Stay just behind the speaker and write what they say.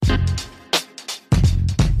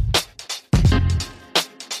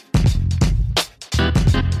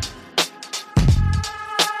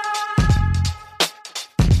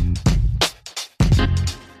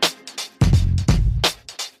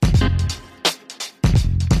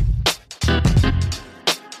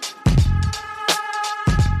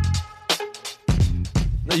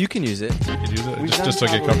you can use it. You can use it just to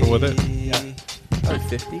get comfortable with it. Yeah. Probably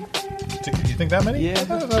 50. You think that many? Yeah. I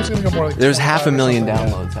thought I was going to go more like There's 500,000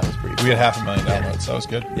 downloads. That was pretty cool. We had 500,000 downloads. That was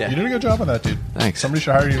good. Yeah. You did a good job on that, dude. Thanks. Somebody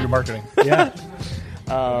should hire you to do marketing. Yeah.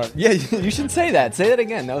 Yeah, you should say that. Say that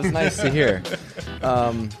again. That was nice to hear.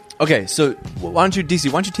 Okay, so why don't you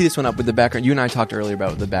tee this one up with the background? You and I talked earlier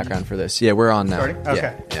about the background for this. Yeah, we're on now. Starting?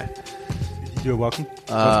 Okay. Yeah. Did you do a welcome?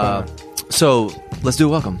 So let's do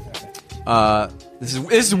a welcome. This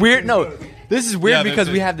is weird. No, this is weird because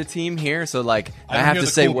we have the team here. So like, I have to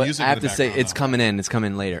say what I have to say. It's coming in. It's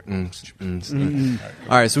coming later. All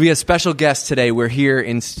right. So we have special guests today. We're here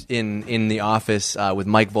in the office with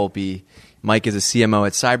Mike Volpe. Mike is a CMO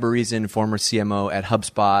at Cybereason, former CMO at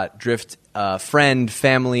HubSpot, Drift, friend,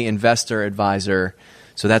 family, investor, advisor.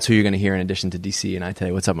 So that's who you're going to hear in addition to DC and I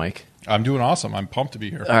today. What's up, Mike? I'm doing awesome. I'm pumped to be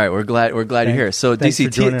here. All right, we're glad you're here. So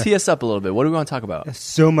DC, tee us up a little bit. What do we want to talk about? There's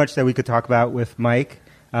so much that we could talk about with Mike,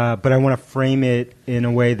 but I want to frame it in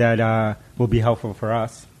a way that will be helpful for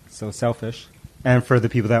us, so selfish, and for the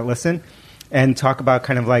people that listen, and talk about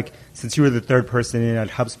kind of like, since you were the third person in at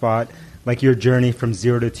HubSpot, like your journey from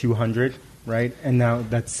 0 to 200. Right, and now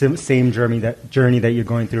that same journey that you're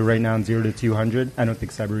going through right now in 0 to 200. I don't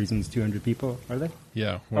think Cybereason is 200 people, are they?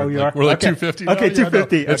 Yeah. You are? We're like okay. 250. Okay,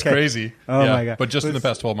 250. That's crazy. Oh my god! But just in the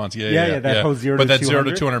past 12 months, that whole 0 but to 200. that's 0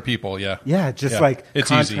 to 200 people. Yeah. Yeah, just like it's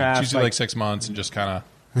contrast, easy. It's usually like 6 months and just kind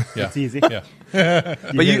of. Yeah. It's easy. Yeah.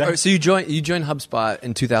 But you joined HubSpot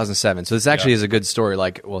in 2007. So this actually is a good story.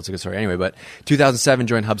 Like, well, it's a good story anyway. But 2007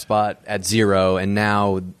 joined HubSpot at 0, and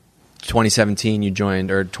now 2017 you joined,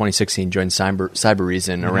 or 2016 joined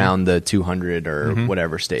Cybereason around the 200 or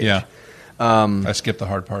whatever stage. Yeah. I skipped the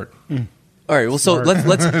hard part. All right. Well, so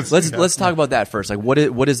let's talk about that first. Like,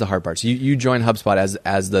 what is the hard part? So you joined HubSpot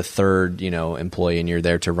as the third employee, and you're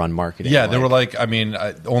there to run marketing. Yeah, they were like,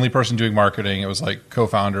 the only person doing marketing. It was like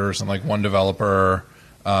co-founders and like one developer,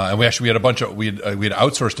 and we had a bunch of we had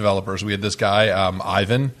outsourced developers. We had this guy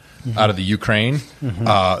Ivan. Out of the Ukraine,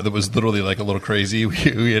 that was literally like a little crazy.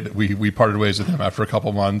 We parted ways with him after a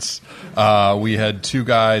couple months. We had two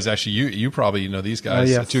guys. Actually, you probably know these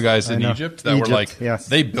guys. Yes, two guys in Egypt that were like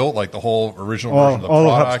they built like the whole original version of the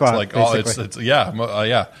product. HubSpot,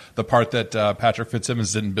 like the part that Patrick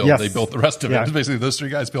Fitzsimmons didn't build, they built the rest of it. Basically, those three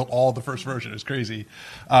guys built all the first version. It was crazy.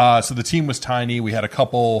 So the team was tiny. We had a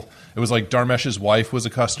couple. It was like Dharmesh's wife was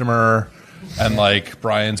a customer. And like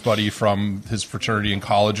Brian's buddy from his fraternity in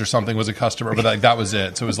college or something was a customer, but that was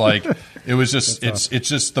it. So it was like it's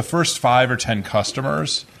just the first 5 or 10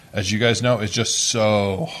 customers, as you guys know, is just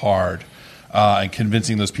so hard. And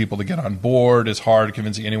convincing those people to get on board is hard.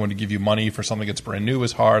 Convincing anyone to give you money for something that's brand new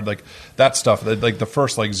is hard. Like that stuff. Like the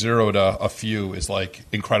first 0 to a few is like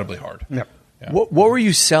incredibly hard. Yep. Yeah. What were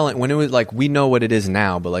you selling when it was like, we know what it is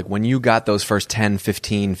now, but like when you got those first 10,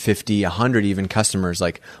 15, 50, 100 even customers,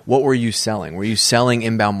 like what were you selling? Were you selling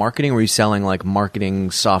inbound marketing? Were you selling like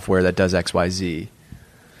marketing software that does XYZ?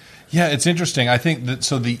 Yeah, it's interesting. I think that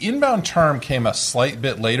so the inbound term came a slight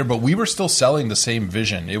bit later, but we were still selling the same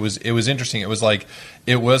vision. It was interesting. It was like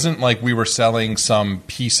it wasn't like we were selling some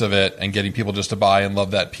piece of it and getting people just to buy and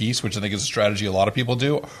love that piece, which I think is a strategy a lot of people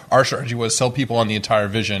do. Our strategy was sell people on the entire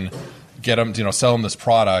vision, get them, sell them this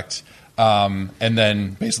product, and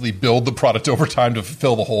then basically build the product over time to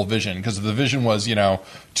fulfill the whole vision. Because the vision was,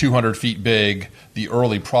 200 feet big. The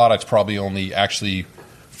early product probably only actually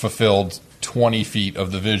fulfilled 20 feet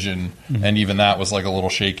of the vision, and even that was like a little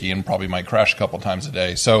shaky and probably might crash a couple times a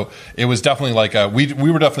day. So it was definitely like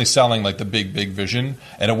we were definitely selling like the big vision,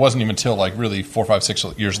 and it wasn't even until like really 4, 5, 6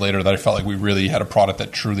 years later that I felt like we really had a product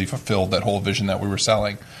that truly fulfilled that whole vision that we were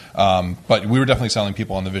selling. But we were definitely selling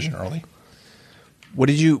people on the vision early. What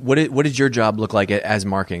did your job look like as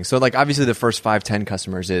marketing? So like obviously the first 5, 10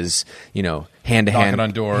 customers is, hand to hand, knocking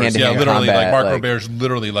on doors. Hand-to-hand literally combat, like Mark Roberge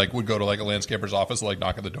literally like would go to like a landscaper's office, like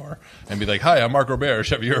knock at the door and be like, "Hi, I'm Mark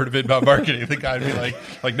Roberge. Have you heard of inbound marketing?" The guy would be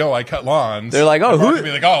like, "No, I cut lawns." They're like, "Oh, who?" Would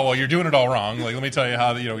be like, "Oh, well, you're doing it all wrong. Like, let me tell you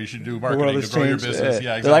how you should do marketing to grow your business."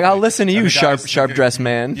 Yeah, exactly. They're like, "I'll listen to you, sharp dressed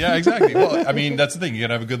man." Yeah, exactly. Well, I mean, that's the thing. You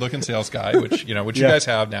gotta have a good looking sales guy, which you guys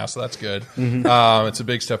have now, so that's good. It's a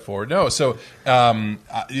big step forward. No, so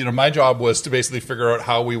my job was to basically figure out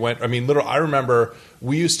how we went. I mean, literally, I remember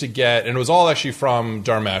we used to get, and it was all actually from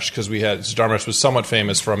Dharmesh, because Dharmesh was somewhat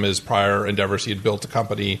famous from his prior endeavors. He had built a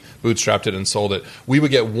company, bootstrapped it, and sold it. We would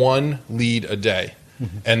get one lead a day.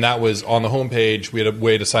 And that was on the homepage. We had a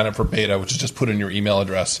way to sign up for beta, which is just put in your email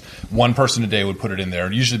address. One person a day would put it in there.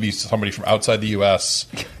 It'd usually be somebody from outside the U.S.,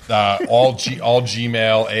 all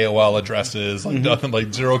Gmail, AOL addresses, like nothing,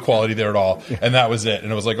 like zero quality there at all. And that was it.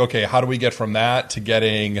 And it was like, okay, how do we get from that to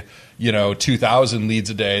getting 2,000 leads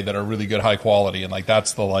a day that are really good, high quality? And like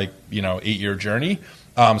that's the 8-year journey.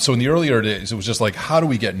 So in the earlier days, it was just like, how do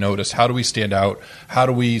we get noticed? How do we stand out? How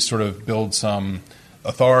do we sort of build some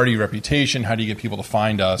authority, reputation? How do you get people to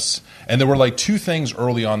find us? And there were like two things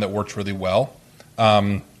early on that worked really well.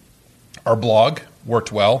 Our blog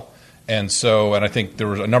worked well. And I think there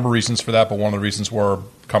were a number of reasons for that, but one of the reasons were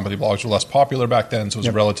company blogs were less popular back then, so it was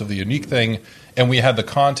a relatively unique thing. And we had the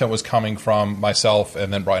content was coming from myself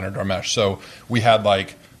and then Brian and Dharmesh. So we had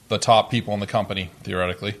like the top people in the company,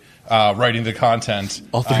 theoretically, writing the content.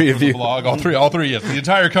 All three of you. Blog. All three, yes. The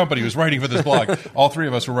entire company was writing for this blog. All three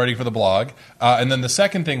of us were writing for the blog. And then the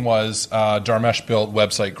second thing was Dharmesh built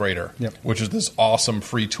Website Grader, which is this awesome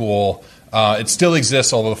free tool. It still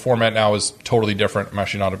exists, although the format now is totally different. I'm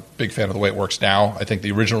actually not a big fan of the way it works now. I think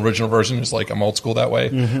the original version is like, I'm old school that way.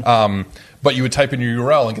 But you would type in your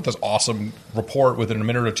URL and get this awesome report within a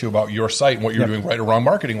minute or two about your site and what you're doing right or wrong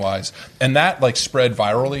marketing-wise. And that like spread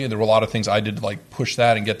virally, and there were a lot of things I did to like push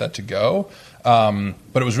that and get that to go. But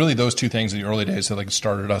it was really those two things in the early days that like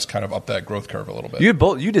started us kind of up that growth curve a little bit.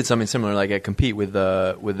 You did something similar, like at Compete with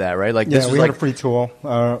that, right? Like this was we like had a free tool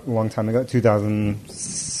a long time ago,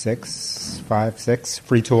 2006, 5, 6,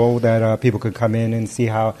 free tool that people could come in and see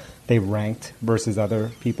how they ranked versus other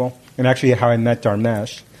people. And actually, how I met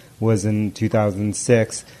Dharmesh was in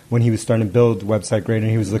 2006 when he was starting to build Website Grader,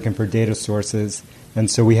 and he was looking for data sources.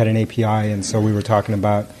 And so we had an API, and so we were talking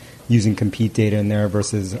about using Compete data in there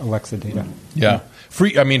versus Alexa data. Yeah.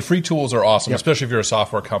 Free tools are awesome, especially if you're a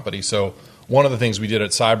software company. So one of the things we did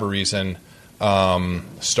at Cyber Reason,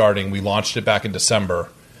 we launched it back in December,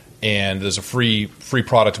 and there's a free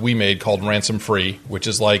product we made called Ransom Free, which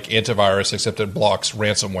is like antivirus, except it blocks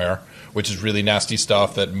ransomware, which is really nasty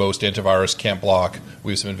stuff that most antivirus can't block.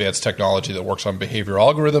 We have some advanced technology that works on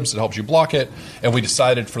behavioral algorithms that helps you block it. And we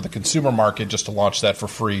decided for the consumer market just to launch that for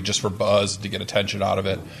free, just for buzz, to get attention out of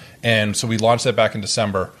it. And so we launched that back in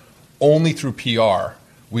December. Only through PR.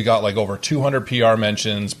 We got like over 200 PR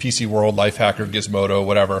mentions, PC World, Lifehacker, Gizmodo,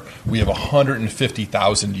 whatever. We have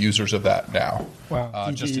 150,000 users of that now.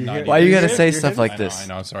 Wow. Just in 90 Why you got to days. say stuff like this? I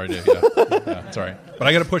know. Sorry, Dave. Yeah, sorry. But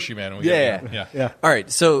I got to push you, man. Yeah. All right.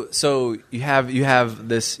 So you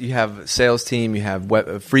have sales team, you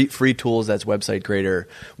have free tools. That's Website Grader.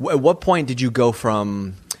 At what point did you go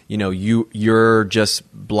from you're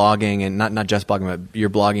just blogging and not just blogging, but you're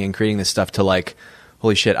blogging and creating this stuff to like,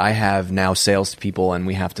 holy shit, I have now salespeople and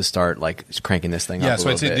we have to start like cranking this thing up. Yeah, so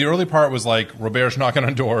I'd say the early part was like Robert's knocking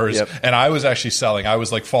on doors, and I was actually selling. I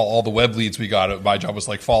was like, all the web leads we got, my job was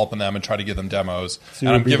like follow up on them and try to give them demos. So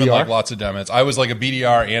and I'm giving like lots of demos. I was like a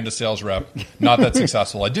BDR and a sales rep, not that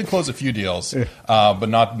successful. I did close a few deals, but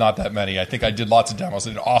not that many. I think I did lots of demos.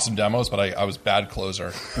 I did awesome demos, but I was bad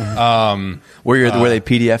closer. Were they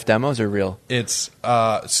PDF demos or real? It's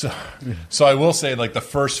so I will say like the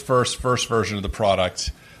first version of the product.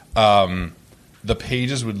 The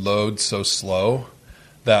pages would load so slow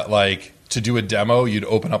that like to do a demo, you'd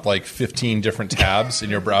open up like 15 different tabs in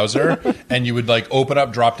your browser, and you would like open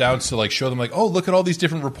up drop downs to like show them like, oh, look at all these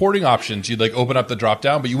different reporting options. You'd like open up the drop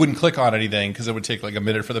down, but you wouldn't click on anything because it would take like a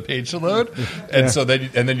minute for the page to load. And so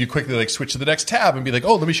then you quickly like switch to the next tab and be like,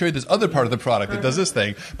 oh, let me show you this other part of the product that does this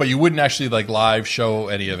thing, but you wouldn't actually like live show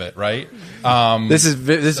any of it, right? This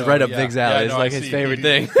is right up Vig's alley. It's like his favorite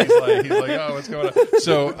thing. He's like, oh, what's going on?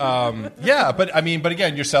 So but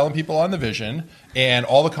again, you're selling people on the vision, and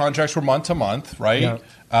all the contracts were month to month, right? Yeah.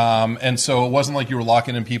 And so it wasn't like you were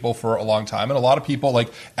locking in people for a long time. And a lot of people,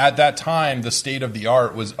 like at that time, the state of the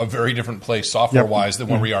art was a very different place software-wise than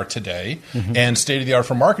where we are today. And state of the art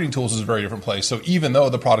for marketing tools is a very different place. So even though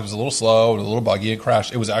the product was a little slow and a little buggy and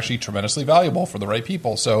crashed, it was actually tremendously valuable for the right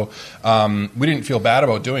people. So we didn't feel bad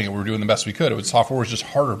about doing it. We were doing the best we could. Software was just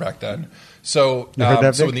harder back then. So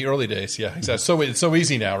in the early days, yeah, exactly. So it's so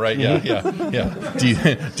easy now, right? Yeah.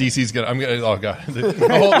 DC's gonna. Oh god,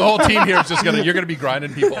 the whole team here is just gonna. You're gonna be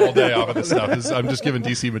grinding people all day off of this stuff. I'm just giving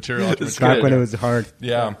DC material. Back when it was hard.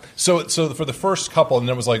 Yeah. So for the first couple, and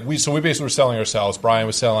it was like we basically were selling ourselves. Brian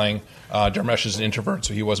was selling. Dharmesh is an introvert,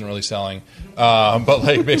 so he wasn't really selling. But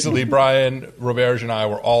like basically, Brian, Roberge, and I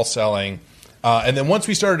were all selling. And then once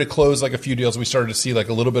we started to close like a few deals, we started to see like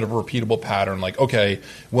a little bit of a repeatable pattern. Like, okay,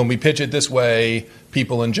 when we pitch it this way,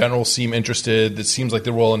 people in general seem interested. It seems like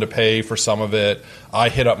they're willing to pay for some of it. I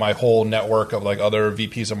hit up my whole network of like other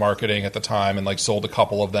VPs of marketing at the time and like sold a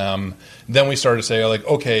couple of them. Then we started to say like,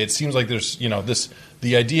 okay, it seems like there's,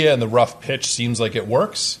 the idea and the rough pitch seems like it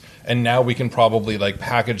works. And now we can probably like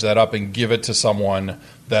package that up and give it to someone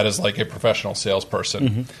that is like a professional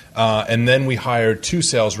salesperson. And then we hired 2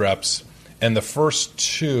 sales reps. And the first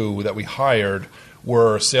 2 that we hired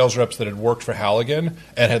were sales reps that had worked for Halligan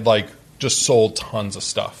and had like just sold tons of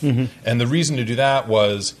stuff. And the reason to do that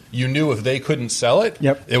was you knew if they couldn't sell it,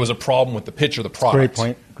 it was a problem with the pitch or the product.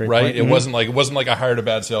 Great point. Right? Point. It wasn't like I hired a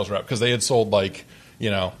bad sales rep because they had sold like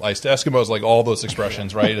iced Eskimos, like all those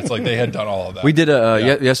expressions, right? It's like they had done all of that. We did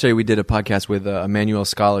yesterday. We did a podcast with Emmanuel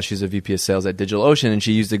Scala. She's a VP of sales at DigitalOcean, and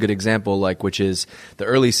she used a good example, like which is the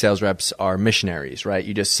early sales reps are missionaries, right?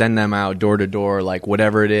 You just send them out door to door, like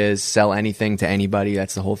whatever it is, sell anything to anybody.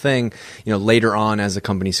 That's the whole thing. Later on, as the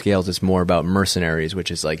company scales, it's more about mercenaries, which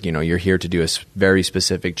is like you're here to do a very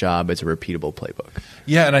specific job. It's a repeatable playbook.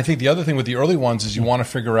 Yeah, and I think the other thing with the early ones is you want to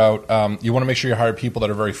figure out, you want to make sure you hire people that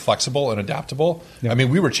are very flexible and adaptable. I mean,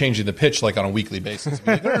 we were changing the pitch like on a weekly basis.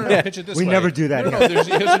 Like, no, pitch it this way. We never do that. Here's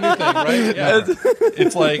a new thing, right? Yeah.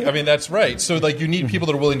 It's like, I mean, that's right. So like you need people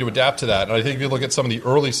that are willing to adapt to that. And I think if you look at some of the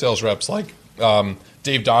early sales reps like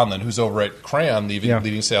Dave Donlin, who's over at Crayon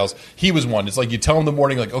leading sales, he was one. It's like you tell him in the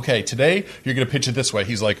morning, like, okay, today you're going to pitch it this way.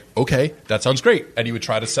 He's like, okay, that sounds great. And he would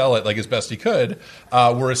try to sell it like as best he could.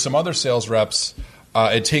 Whereas some other sales reps,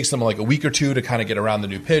 it takes them like a week or 2 to kind of get around the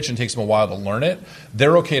new pitch and takes them a while to learn it.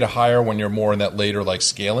 They're okay to hire when you're more in that later like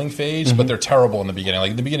scaling phase, but they're terrible in the beginning.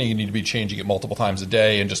 Like in the beginning, you need to be changing it multiple times a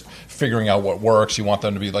day and just figuring out what works. You want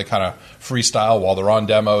them to be like kind of freestyle while they're on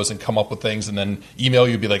demos and come up with things and then email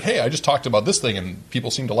you, be like, hey, I just talked about this thing and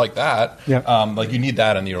people seem to like that. Like you need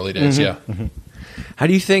that in the early days. How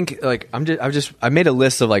do you think? Like I made a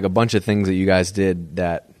list of like a bunch of things that you guys did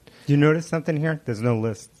that. Do you notice something here? There's no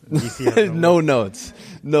list. No notes.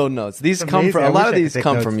 These come from a lot of these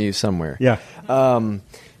come from you somewhere. Yeah.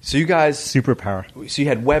 So you guys superpower. So you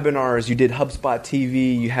had webinars. You did HubSpot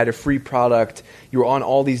TV. You had a free product. You were on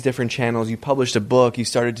all these different channels. You published a book. You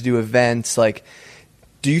started to do events. Like,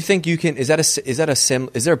 do you think you can? Is there a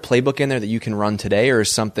playbook in there that you can run today, or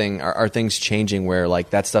is something? Are things changing where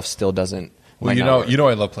like that stuff still doesn't? Well, you know,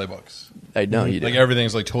 I love playbooks. I know you do. Like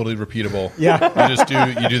everything's like totally repeatable.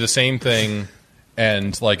 Yeah. You do the same thing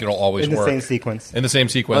and like it'll always work. In the same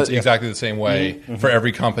sequence. Exactly the same way for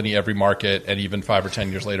every company, every market, and even 5 or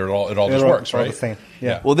 10 years later, it all just works, right? The same.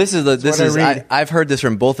 Yeah. Well, I've heard this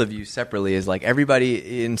from both of you separately. Is like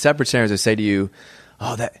everybody in separate scenarios, I say to you,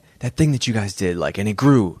 "Oh, that thing that you guys did, like, and it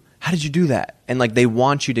grew. How did you do that?" And like they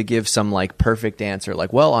want you to give some like perfect answer.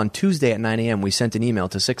 Like, well, on Tuesday at 9 a.m. we sent an email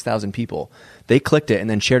to 6,000 people. They clicked it and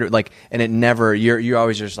then shared it. Like, and it never. You're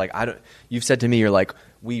always just like I don't. You've said to me, you're like,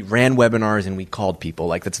 we ran webinars and we called people.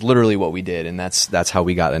 Like that's literally what we did, and that's how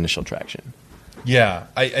we got initial traction. Yeah,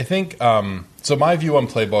 I think so. My view on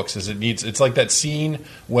playbooks is it's like that scene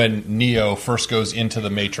when Neo first goes into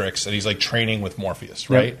the Matrix and he's like training with Morpheus,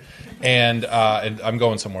 right? Yep. And I'm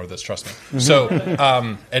going somewhere with this, trust me. So,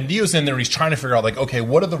 and Neo's in there, he's trying to figure out like, okay,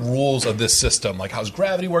 what are the rules of this system? Like, how's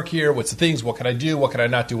gravity work here? What's the things? What can I do? What can I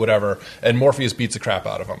not do? Whatever. And Morpheus beats the crap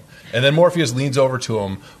out of him. And then Morpheus leans over to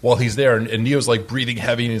him while he's there, and Neo's like breathing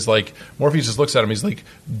heavy, and he's like, Morpheus just looks at him, he's like,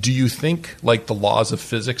 do you think like the laws of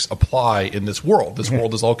physics apply in this world? This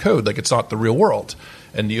world is all code, like it's not the real world.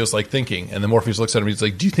 And Neo's like thinking, and then Morpheus looks at him, he's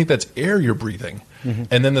like, do you think that's air you're breathing?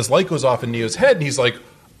 And then this light goes off in Neo's head, and he's like,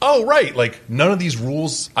 oh, right, like none of these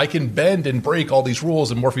rules, I can bend and break all these rules.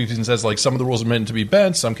 And Morpheus says like some of the rules are meant to be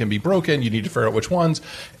bent, some can be broken, you need to figure out which ones.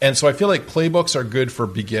 And so I feel like playbooks are good for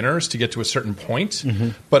beginners to get to a certain point.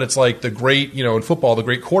 But it's like the great, in football, the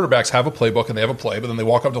great quarterbacks have a playbook and they have a play, but then they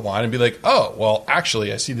walk up the line and be like, oh, well,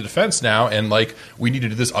 actually, I see the defense now, and like we need to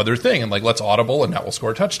do this other thing, and like let's audible, and that will score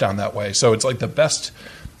a touchdown that way. So it's like the best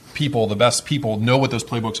people know what those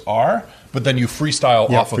playbooks are, but then you freestyle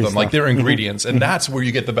off of them, like they're ingredients, and that's where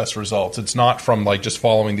you get the best results. It's not from like just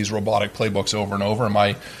following these robotic playbooks over and over. And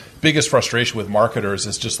my biggest frustration with marketers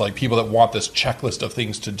is just like people that want this checklist of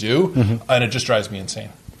things to do, and it just drives me insane.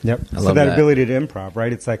 Yep. So that ability to improv,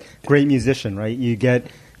 right? It's like great musician, right? You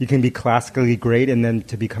can be classically great, and then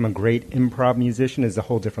to become a great improv musician is a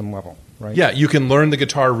whole different level, right? Yeah, you can learn the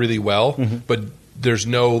guitar really well, but there's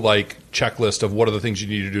no like checklist of what are the things you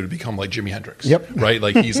need to do to become like Jimi Hendrix. Right?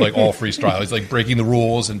 Like he's like all freestyle. He's like breaking the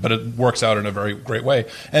rules, but it works out in a very great way.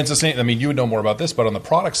 And it's the same. I mean, you would know more about this, but on the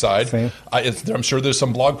product side, I'm sure there's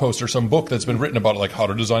some blog post or some book that's been written about like how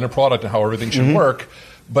to design a product and how everything should work.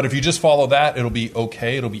 But if you just follow that, it'll be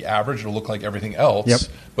okay. It'll be average. It'll look like everything else. Yep.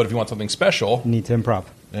 But if you want something special, you need to improv.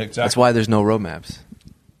 Exactly. That's why there's no roadmaps.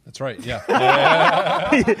 That's right. Yeah.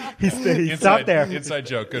 he stopped there. Inside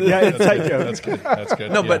joke. Good. Yeah, inside joke. That's good. That's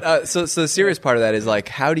good. No, yeah. but so the serious part of that is like,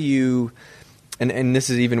 how do you, and this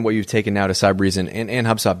is even what you've taken now to Cybereason and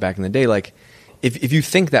HubSpot back in the day, like, if you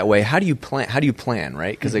think that way, how do you plan,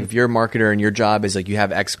 right? Because like if you're a marketer and your job is like you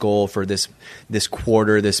have X goal for this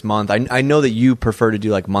quarter, this month. I know that you prefer to do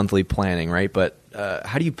like monthly planning, right? But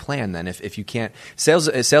how do you plan then if you can't? Sales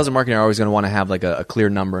and marketing are always going to want to have like a clear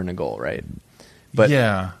number and a goal, right? But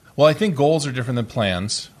yeah, well, I think goals are different than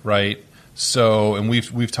plans, right? So, and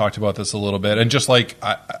we've talked about this a little bit, and just like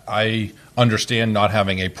I understand not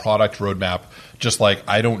having a product roadmap, just like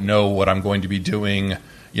I don't know what I'm going to be doing,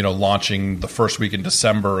 launching the first week in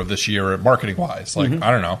December of this year marketing wise. Like,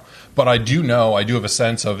 I don't know. But I do have a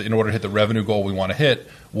sense of, in order to hit the revenue goal we want to hit,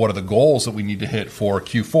 what are the goals that we need to hit for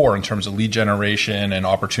Q4 in terms of lead generation and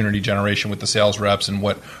opportunity generation with the sales reps and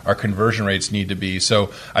what our conversion rates need to be.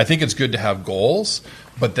 So I think it's good to have goals,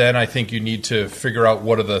 but then I think you need to figure out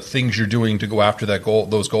what are the things you're doing to go after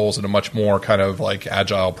those goals in a much more kind of like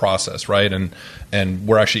agile process, right? And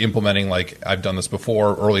we're actually implementing, like I've done this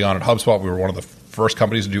before early on at HubSpot. We were one of the first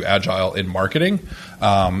companies to do agile in marketing.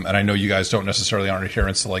 And I know you guys don't necessarily aren't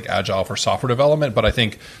adherents to like agile for software development, but I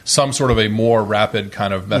think some sort of a more rapid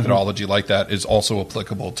kind of methodology like that is also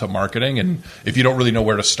applicable to marketing. And if you don't really know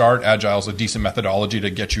where to start, agile is a decent methodology to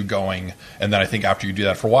get you going. And then I think after you do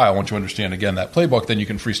that for a while, once you understand again that playbook, then you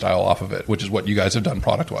can freestyle off of it, which is what you guys have done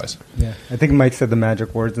product wise. Yeah, I think Mike said the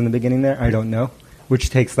magic words in the beginning there. I don't know, which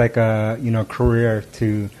takes like a career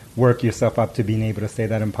to work yourself up to being able to say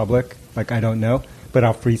that in public. Like, I don't know, but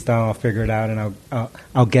I'll freestyle, I'll figure it out, and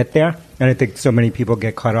I'll get there. And I think so many people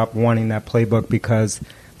get caught up wanting that playbook because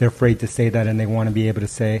they're afraid to say that, and they want to be able to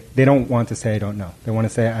say, they don't want to say I don't know. They want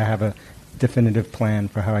to say I have a definitive plan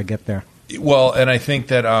for how I get there. Well, and I think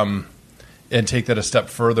that, and take that a step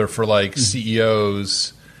further for like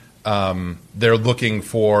CEOs, they're looking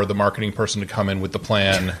for the marketing person to come in with the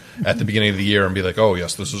plan at the beginning of the year and be like, oh,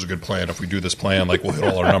 yes, this is a good plan. If we do this plan, like we'll hit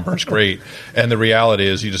all our numbers. Great. And the reality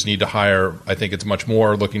is you just need to hire. I think it's much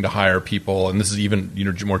more looking to hire people. And this is even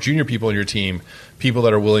more junior people in your team, people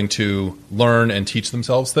that are willing to learn and teach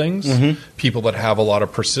themselves things, people that have a lot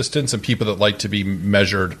of persistence, and people that like to be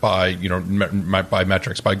measured by, by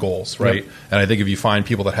metrics, by goals, right? Yep. And I think if you find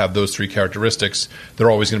people that have those three characteristics,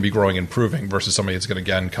 they're always going to be growing and improving versus somebody that's going to,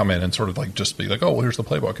 again, come in and sort of like just be like, oh, well, here's the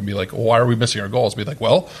playbook, and be like, well, why are we missing our goals? Be like,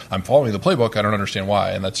 well, I'm following the playbook. I don't understand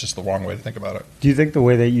why. And that's just the wrong way to think about it. Do you think the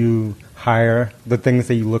way that you hire, the things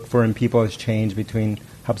that you look for in people has changed between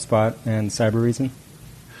HubSpot and Cybereason?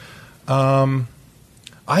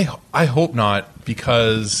 I hope not,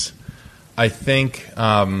 because I think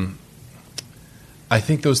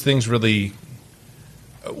those things really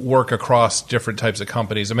work across different types of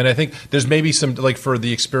companies. I mean, I think there's maybe some, like for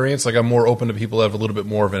the experience, like I'm more open to people that have a little bit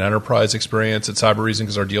more of an enterprise experience at Cybereason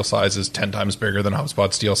because our deal size is 10 times bigger than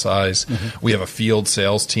HubSpot's deal size. We have a field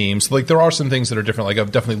sales team. So like there are some things that are different. Like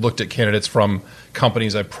I've definitely looked at candidates from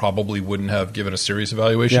companies I probably wouldn't have given a serious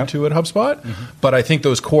evaluation to at HubSpot. But I think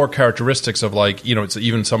those core characteristics of like, it's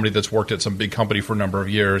even somebody that's worked at some big company for a number of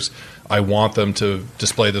years, I want them to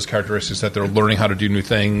display those characteristics, that they're learning how to do new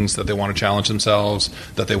things, that they want to challenge themselves,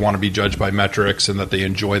 that they want to be judged by metrics, and that they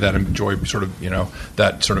enjoy that and enjoy sort of,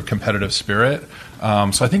 that sort of competitive spirit. So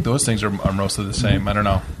I think those things are mostly the same. I don't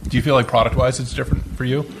know. Do you feel like product-wise it's different for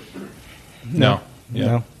you? No. Yeah.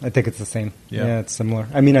 No, I think it's the same. Yeah, it's similar.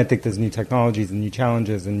 I mean, I think there's new technologies and new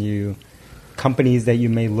challenges and new companies that you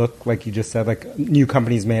may look, like you just said, like new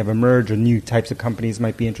companies may have emerged, or new types of companies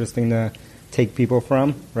might be interesting to take people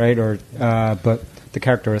from, right? Or but the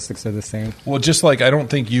characteristics are the same. Well, just like I don't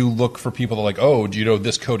think you look for people that are like, oh, do you know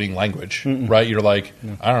this coding language, right? You're like,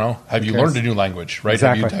 I don't know. Have you learned a new language, right?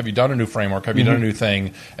 Exactly. Have you done a new framework? Have you done a new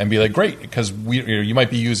thing? And be like, great, because you might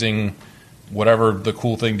be using whatever the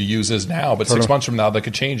cool thing to use is now, but 6 months from now that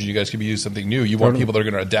could change and you guys could be using something new. You want people that are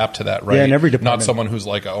going to adapt to that, right? Yeah, in every department. Not someone who's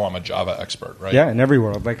like, oh, I'm a Java expert, right? Yeah, in every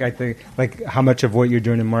world. Like I think, like how much of what you're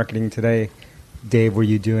doing in marketing today, Dave, were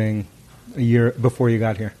you doing a year before you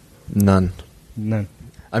got here? None.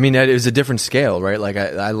 I mean, it was a different scale, right? Like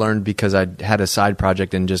I learned because I had a side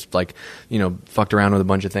project and just like, fucked around with a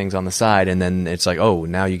bunch of things on the side. And then it's like, oh,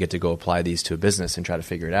 now you get to go apply these to a business and try to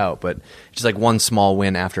figure it out. But just like one small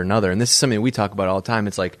win after another. And this is something we talk about all the time.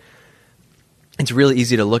 It's like, it's really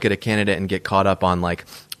easy to look at a candidate and get caught up on like,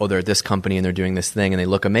 oh, they're at this company and they're doing this thing and they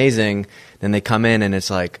look amazing. Then they come in and it's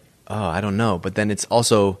like, oh, I don't know. But then it's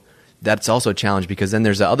also that's also a challenge because then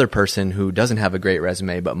there's the other person who doesn't have a great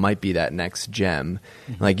resume but might be that next gem.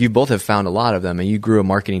 Mm-hmm. Like you both have found a lot of them, and you grew a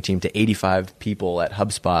marketing team to 85 people at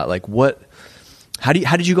HubSpot. Like how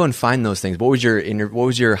did you go and find those things? What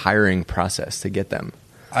was your hiring process to get them?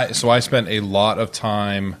 So I spent a lot of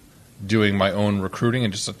time doing my own recruiting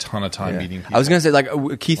and just a ton of time meeting people. I was going to say,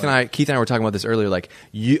 like Keith and I were talking about this earlier. Like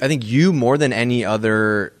I think you more than any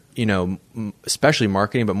other, especially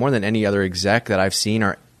marketing, but more than any other exec that I've seen,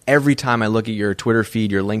 are every time I look at your Twitter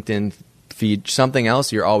feed, your LinkedIn feed, something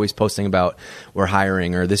else, you're always posting about we're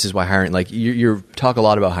hiring or this is why hiring. Like you talk a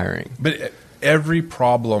lot about hiring. But every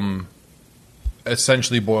problem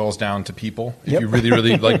essentially boils down to people. If you really,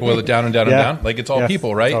 really like boil it down and down and down, like it's all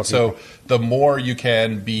people, right? All so people. The more you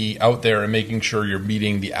can be out there and making sure you're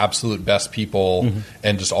meeting the absolute best people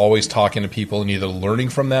and just always talking to people and either learning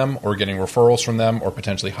from them or getting referrals from them or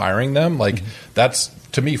potentially hiring them, like that's,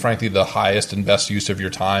 to me, frankly, the highest and best use of your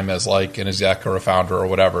time as like an exec or a founder or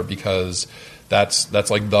whatever, because that's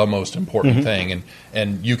like the most important thing.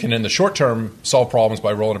 And you can, in the short term, solve problems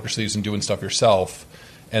by rolling up your sleeves and doing stuff yourself.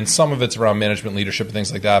 And some of it's around management, leadership, and things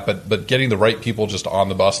like that. But getting the right people just on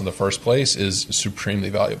the bus in the first place is supremely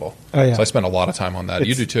valuable. Oh, yeah. So I spend a lot of time on that.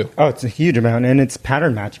 You do too. Oh, it's a huge amount. And it's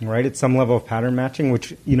pattern matching, right? It's some level of pattern matching,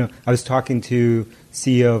 which, I was talking to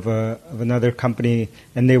CEO of another company,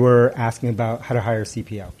 and they were asking about how to hire a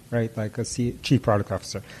CPO, right? Like a chief product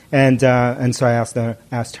officer. And so I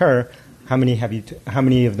asked her, how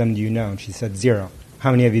many of them do you know? And she said 0.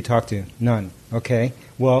 How many have you talked to? None. Okay.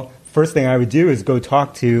 Well, first thing I would do is go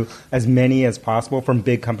talk to as many as possible from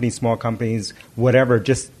big companies, small companies, whatever.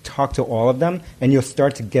 Just talk to all of them, and you'll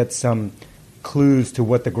start to get some clues to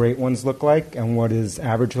what the great ones look like and what is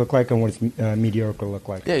average look like and what is mediocre look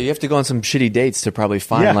like. Yeah, you have to go on some shitty dates to probably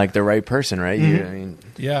find like the right person, right?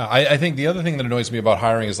 I think the other thing that annoys me about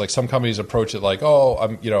hiring is like some companies approach it like,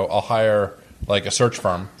 I'll hire like a search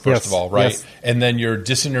firm, first of all, right? Yes. And then you're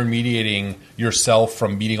disintermediating yourself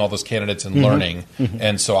from meeting all those candidates and learning.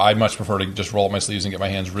 And so I much prefer to just roll up my sleeves and get my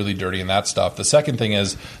hands really dirty in that stuff. The second thing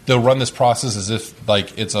is they'll run this process as if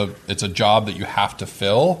like it's a job that you have to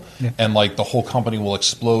fill, and like the whole company will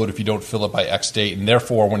explode if you don't fill it by X date. And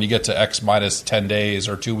therefore, when you get to X minus 10 days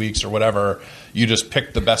or 2 weeks or whatever, you just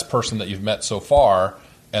pick the best person that you've met so far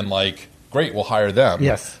and like, great, we'll hire them.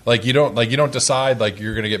 Yes. Like you don't decide like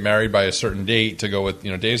you're going to get married by a certain date to go with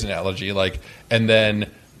Dave's analogy. Like, and then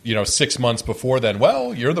 6 months before then,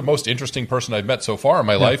 well, you're the most interesting person I've met so far in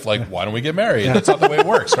my life. Like, why don't we get married? That's not the way it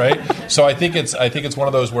works, right? So I think it's one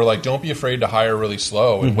of those where like don't be afraid to hire really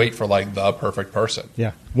slow and wait for like the perfect person.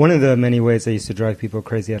 Yeah. One of the many ways I used to drive people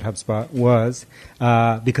crazy at HubSpot was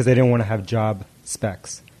because they didn't want to have job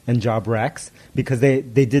specs and job recs, because they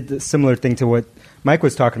did the similar thing to what Mike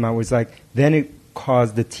was talking about, was like then it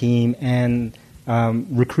caused the team and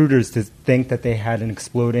recruiters to think that they had an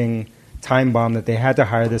exploding time bomb, that they had to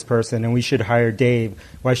hire this person and we should hire Dave.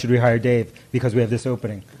 Why should we hire Dave? Because we have this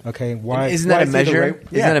opening. Okay, why? Isn't that a measure?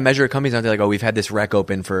 Isn't that a measure of companies out there like, we've had this rec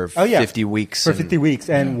open for 50 weeks. For 50 weeks.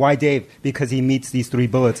 And why Dave? Because he meets these 3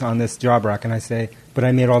 bullets on this job rec. And I say, but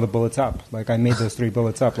I made all the bullets up. Like I made those 3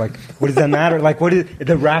 bullets up. Like what does that matter? Like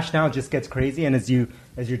the rationale just gets crazy, and as your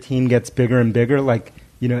team gets bigger and bigger, like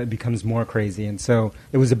it becomes more crazy. And so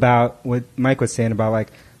it was about what Mike was saying about like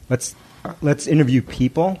let's interview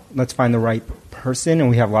people, let's find the right person, and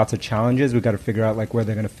we have lots of challenges. We've got to figure out like where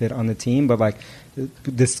they're going to fit on the team, but like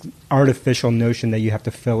this artificial notion that you have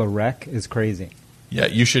to fill a rec is crazy. Yeah,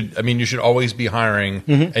 you should always be hiring,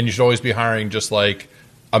 and you should always be hiring just like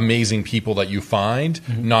amazing people that you find,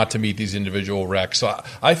 not to meet these individual recs. So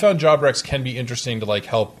I found job recs can be interesting to like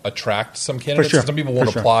help attract some candidates. For sure. Some people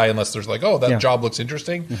won't apply unless there's like, job looks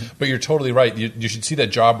interesting. But you're totally right. You should see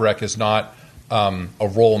that job rec is not a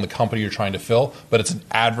role in the company you're trying to fill, but it's an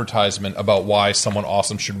advertisement about why someone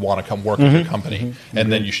awesome should want to come work with your company. And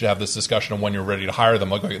then you should have this discussion of when you're ready to hire them.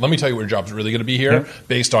 Like, okay, let me tell you what your job's really going to be here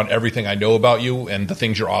based on everything I know about you and the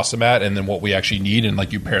things you're awesome at, and then what we actually need, and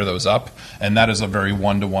like you pair those up. And that is a very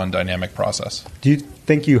one-to-one dynamic process. Do you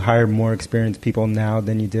think you hire more experienced people now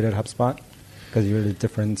than you did at HubSpot because you're at a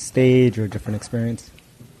different stage or a different experience?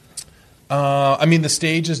 The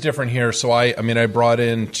stage is different here. So I brought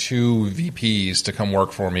in 2 VPs to come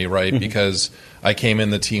work for me, right? Because I came in,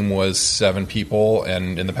 the team was 7 people,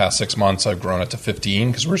 and in the past 6 months, I've grown it to 15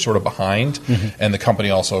 because we're sort of behind. And the company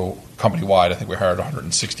also, company-wide, I think we hired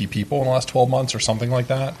 160 people in the last 12 months or something like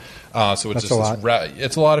that. So it's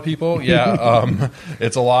it's a lot of people. Yeah,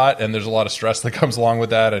 it's a lot, and there's a lot of stress that comes along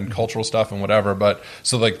with that, and cultural stuff and whatever. But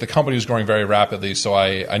so like the company was growing very rapidly, so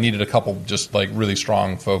I needed a couple just like really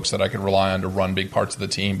strong folks that I could rely on to run big parts of the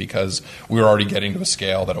team because we were already getting to a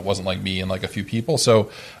scale that it wasn't like me and like a few people. So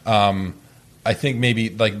I think maybe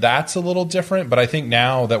like that's a little different, but I think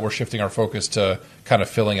now that we're shifting our focus to kind of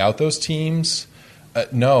filling out those teams,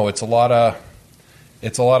 no, it's a lot of.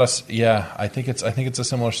 Yeah, I think it's a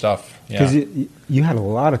similar stuff. Because you had a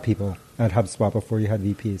lot of people at HubSpot before you had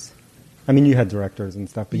VPs. I mean, you had directors and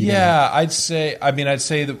stuff. But I'd say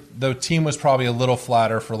the team was probably a little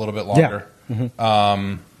flatter for a little bit longer.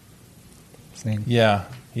 Yeah. Same. Yeah.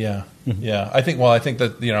 I think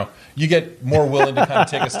that you get more willing to kind of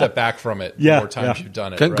take a step back from it the more times you've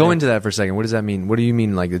done it. Go into that for a second. What does that mean? What do you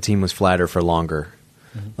mean like the team was flatter for longer?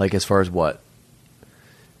 Like as far as what?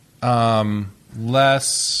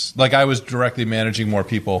 Less like I was directly managing more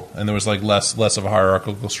people, and there was like less of a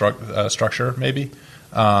hierarchical structure. Maybe.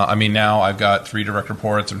 I mean, now I've got 3 direct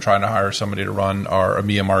reports. I'm trying to hire somebody to run our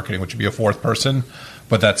EMEA marketing, which would be a 4th person.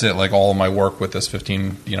 But that's it. Like all of my work with this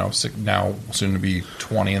 15, now soon to be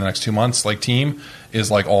 20 in the next 2 months, like team is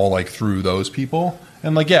like all like through those people.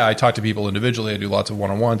 And like, I talk to people individually. I do lots of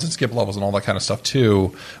one-on-ones and skip levels and all that kind of stuff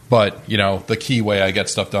too. But, the key way I get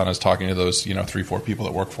stuff done is talking to those, 3-4 people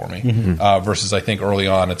that work for me. Versus I think early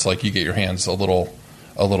on, it's like you get your hands a little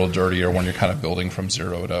dirtier when you're kind of building from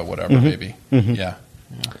zero to whatever, maybe. Yeah.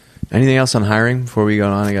 Anything else on hiring before we go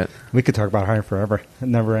on? We could talk about hiring forever. It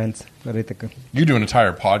never ends. But I think you do an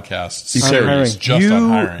entire podcast series just on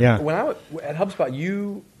hiring. Yeah. When I was at HubSpot,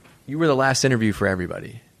 you were the last interview for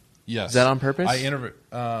everybody. Yes. Is that on purpose? I interviewed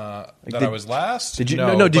I was last. Did you?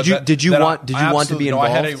 No. Did you want to be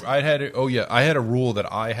involved? I had a rule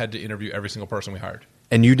that I had to interview every single person we hired.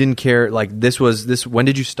 And you didn't care. Like this was this. When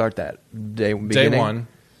did you start that? Day one.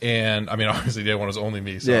 And I mean, obviously, day one was only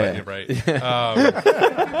me. So right. Day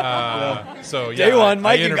one,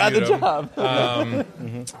 Mike, you got the job.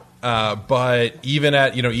 But even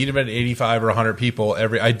at 85 or 100 people,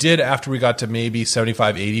 I did after we got to maybe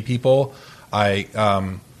 75, 80 people, I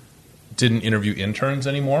didn't interview interns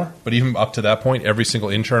anymore. But even up to that point, every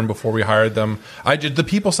single intern before we hired them, I did the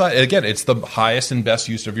people side. Again, it's the highest and best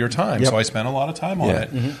use of your time. So I spent a lot of time on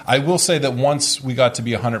it. I will say that once we got to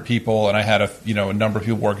be 100 people and I had a number of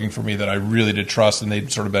people working for me that I really did trust, and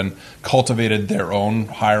they'd sort of been cultivated their own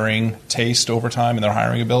hiring taste over time and their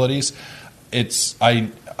hiring abilities,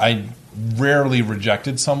 I rarely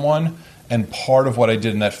rejected someone. And part of what I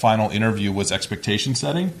did in that final interview was expectation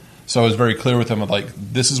setting. So I was very clear with them of like,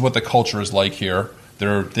 this is what the culture is like here.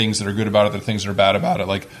 There are things that are good about it. There are things that are bad about it.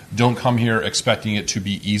 Like, don't come here expecting it to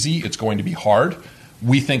be easy. It's going to be hard.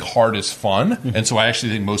 We think hard is fun. And so I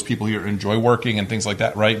actually think most people here enjoy working and things like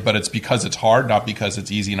that, right? But it's because it's hard, not because it's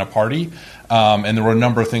easy in a party. And there were a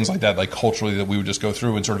number of things like that, like culturally, that we would just go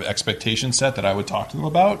through and sort of expectation set that I would talk to them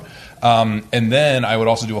about. And then I would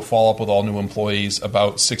also do a follow-up with all new employees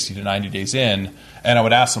about 60 to 90 days in. And I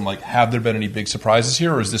would ask them, like, have there been any big surprises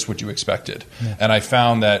here, or is this what you expected? And I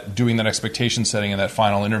found that doing that expectation setting in that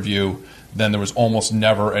final interview, then there was almost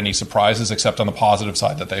never any surprises except on the positive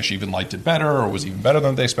side that they actually even liked it better or was even better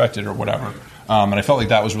than they expected or whatever. And I felt like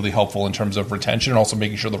that was really helpful in terms of retention and also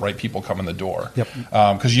making sure the right people come in the door.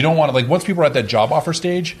 Because you don't want to, like, once people are at that job offer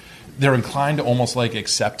stage, they're inclined to almost, like,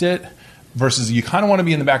 accept it. Versus you kind of want to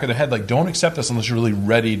be in the back of their head, like, don't accept this unless you're really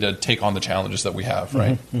ready to take on the challenges that we have,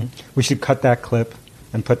 right? We should cut that clip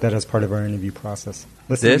and put that as part of our interview process.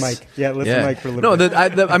 Listen to Mike. Yeah, listen to Mike for a little bit.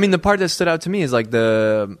 I mean, the part that stood out to me is like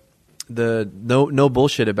the no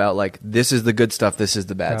bullshit about like, this is the good stuff, this is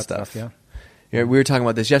the bad stuff. Yeah, we were talking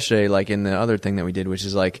about this yesterday, like in the other thing that we did, which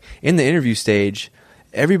is like in the interview stage,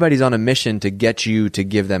 everybody's on a mission to get you to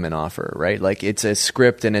give them an offer, right? Like it's a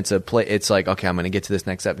script and it's a play. It's like, okay, I'm going to get to this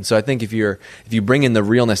next step. And so I think if you bring in the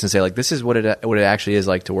realness and say like, this is what it actually is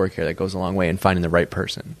like to work here, that goes a long way in finding the right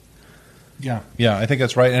person. Yeah, I think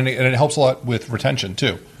that's right, and it helps a lot with retention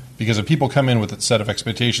too. Because if people come in with a set of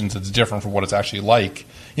expectations that's different from what it's actually like,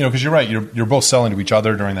 because you're right, you're both selling to each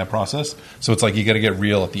other during that process. So it's like you got to get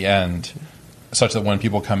real at the end, such that when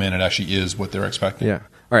people come in, it actually is what they're expecting. Yeah.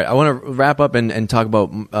 All right, I want to wrap up and talk about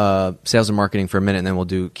sales and marketing for a minute, and then we'll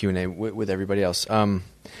do Q&A with everybody else. Are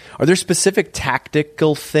there specific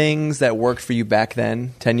tactical things that worked for you back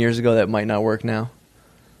then, 10 years ago, that might not work now?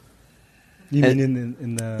 You mean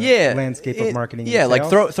in the landscape of marketing? Yeah, and like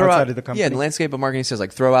sales throw outside out of the company? Yeah, the landscape of marketing sales,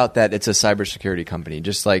 like throw out that it's a cybersecurity company,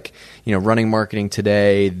 just like running marketing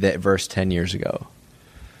today versus 10 years ago.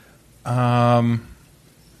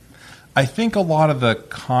 I think a lot of the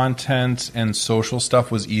content and social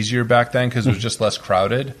stuff was easier back then because it was just less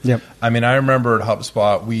crowded. Yep. I mean, I remember at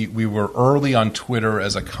HubSpot, we were early on Twitter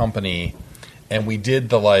as a company, and we did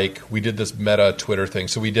this meta Twitter thing.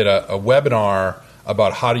 So we did a webinar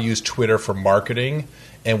about how to use Twitter for marketing,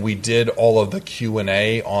 and we did all of the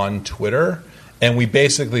Q&A on Twitter, and we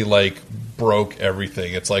basically broke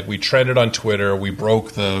everything. It's like we trended on Twitter, we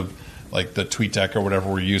broke the tweet deck or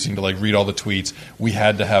whatever we're using to read all the tweets. We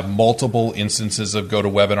had to have multiple instances of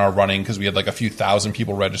GoToWebinar running because we had a few thousand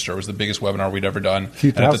people register. It was the biggest webinar we'd ever done.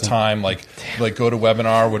 And at the time,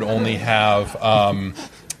 GoToWebinar would only have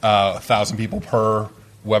 1,000 people per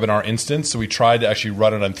webinar instance. So we tried to actually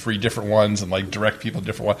run it on 3 different ones and direct people to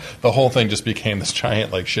different ones. The whole thing just became this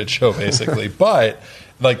giant shit show basically. But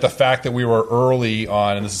the fact that we were early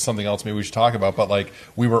on, and this is something else maybe we should talk about, but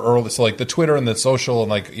we were early. So the Twitter and the social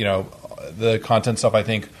and the content stuff, I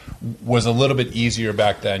think, was a little bit easier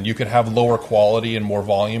back then. You could have lower quality and more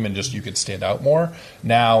volume, and just you could stand out more.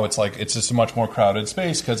 Now it's it's just a much more crowded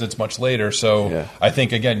space because it's much later. So I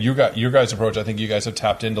think again, your guys' approach. I think you guys have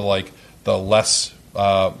tapped into the less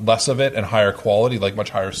of it and higher quality,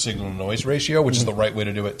 much higher signal to noise ratio, which is the right way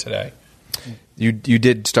to do it today. You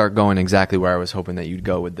did start going exactly where I was hoping that you'd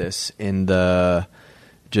go with this.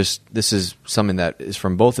 This is something that is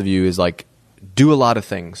from both of you, is do a lot of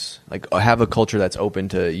things. Have a culture that's open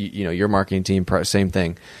to your marketing team. Same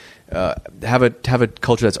thing. Have a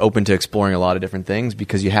culture that's open to exploring a lot of different things,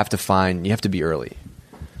 because you have to be early.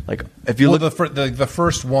 If you look, the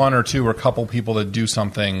first one or two or couple people that do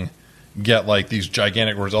something get these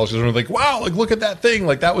gigantic results, because we're wow, look at that thing,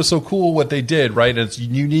 that was so cool what they did, right? And it's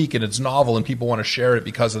unique and it's novel and people want to share it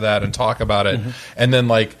because of that and talk about it. And then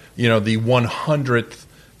the 100th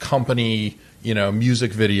company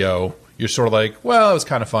music video, you're sort of well, it was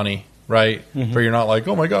kind of funny, right? But you're not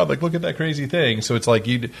oh my god, look at that crazy thing. So it's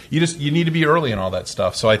you need to be early in all that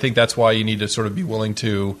stuff. So I think that's why you need to sort of be willing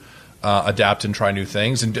to adapt and try new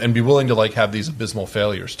things, and be willing to have these abysmal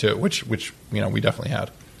failures too, which we definitely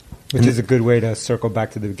had. Which is a good way to circle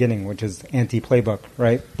back to the beginning, which is anti-playbook,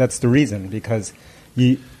 right? That's the reason, because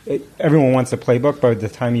everyone wants a playbook, but by the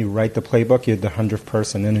time you write the playbook, you're the 100th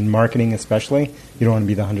person. And in marketing especially, you don't want to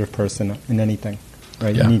be the 100th person in anything,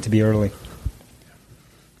 right? Yeah. You need to be early.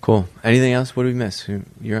 Cool. Anything else? What did we miss?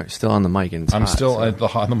 You're still on the mic. And I'm still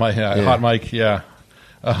on the mic. Yeah. Hot mic, yeah.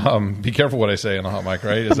 Be careful what I say on the hot mic,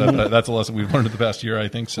 right? That's a lesson we've learned in the past year, I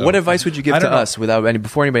think. So, what advice would you give to us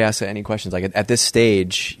before anybody asks any questions? At this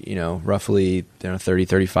stage, roughly 30,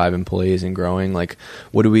 35 employees and growing.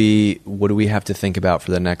 What do we have to think about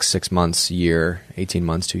for the next 6 months, year, 18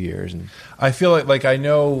 months, 2 years? And I feel like I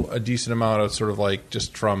know a decent amount of sort of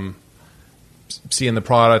just from seeing the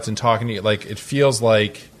products and talking to you. It feels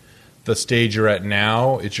like the stage you're at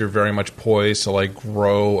now, you're very much poised to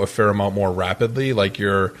grow a fair amount more rapidly.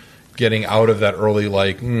 You're getting out of that early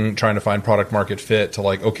trying to find product market fit to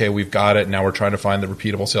okay, we've got it. Now we're trying to find the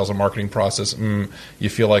repeatable sales and marketing process. You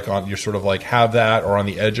feel you're sort of have that or on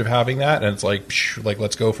the edge of having that, and it's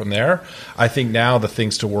let's go from there. I think now the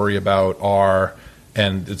things to worry about are,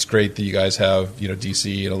 and it's great that you guys have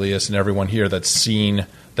DC and Elias and everyone here that's seen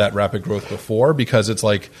that rapid growth before, because it's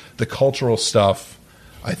the cultural stuff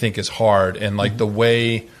I think is hard, and the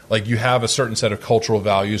way you have a certain set of cultural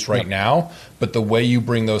values right now, but the way you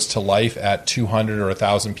bring those to life at 200 or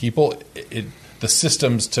 1,000 people, the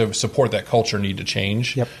systems to support that culture need to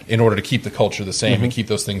change in order to keep the culture the same and keep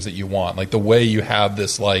those things that you want. The way you have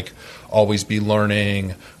this always be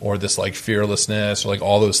learning, or this fearlessness, or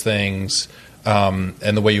all those things.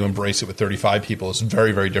 And the way you embrace it with 35 people is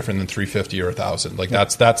very, very different than 350 or 1,000.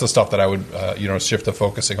 That's the stuff that I would shift the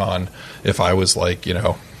focusing on if I was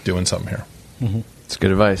doing something here. It's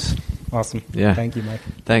good advice. Awesome. Yeah. Thank you, Mike.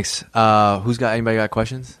 Thanks. Anybody got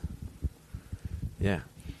questions? Yeah.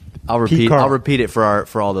 I'll repeat it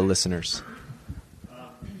for all the listeners.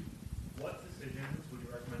 What decisions would you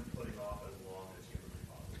recommend putting off as long as humanly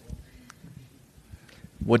possible?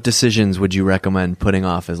 What decisions would you recommend putting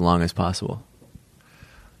off as long as possible?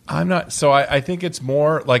 I'm not. So I think it's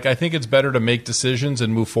more I think it's better to make decisions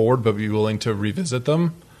and move forward, but be willing to revisit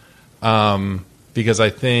them. Because I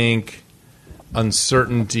think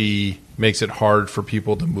uncertainty makes it hard for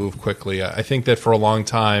people to move quickly. I think that for a long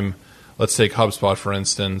time, let's take HubSpot, for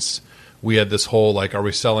instance, we had this whole, are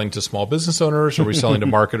we selling to small business owners? Or are we selling to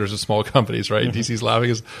marketers of small companies, right? DC's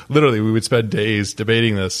laughing. Literally, we would spend days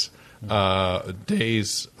debating this.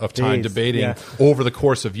 days of time debating yeah. over the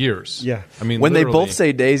course of years. Yeah. I mean, when they both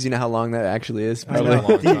say days, you know how long that actually is? It's been a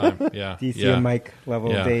long time. Yeah. DC yeah. and Mike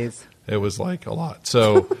level days. It was like a lot.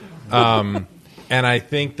 So, and I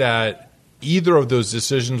think that either of those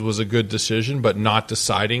decisions was a good decision, but not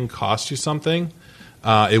deciding cost you something.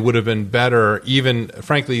 It would have been better. Even,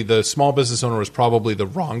 frankly, the small business owner was probably the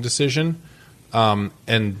wrong decision.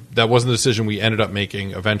 And that wasn't the decision we ended up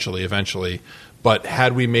making eventually. But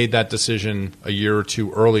had we made that decision a year or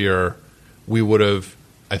two earlier, we would have,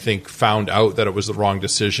 I think, found out that it was the wrong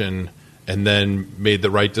decision and then made the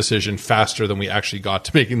right decision faster than we actually got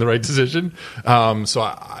to making the right decision.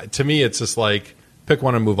 To me, it's just like, pick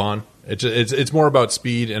one and move on. It's more about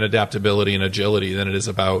speed and adaptability and agility than it is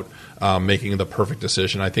about making the perfect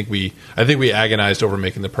decision. I think we agonized over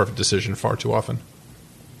making the perfect decision far too often.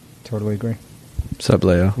 Totally agree. What's up,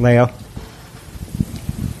 Leo?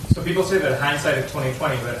 So people say that hindsight is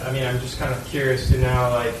 20/20, but I mean, I'm just kind of curious to know,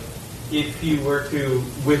 like, if you were to,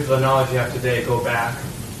 with the knowledge you have today, go back,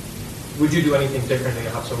 would you do anything differently?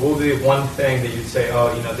 So what would be one thing that you'd say,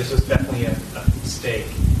 oh, this was definitely a mistake,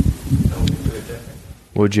 and we would do it differently?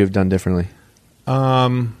 What would you have done differently? I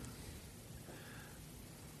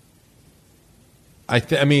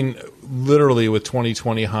mean, literally with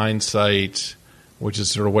 20/20 hindsight, which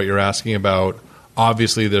is sort of what you're asking about,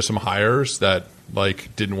 obviously there's some hires that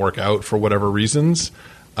didn't work out for whatever reasons.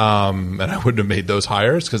 And I wouldn't have made those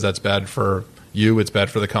hires because that's bad for you. It's bad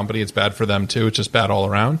for the company. It's bad for them too. It's just bad all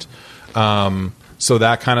around. So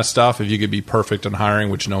that kind of stuff, if you could be perfect in hiring,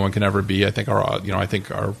 which no one can ever be, I think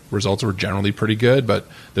our results were generally pretty good, but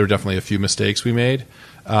there were definitely a few mistakes we made.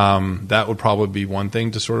 That would probably be one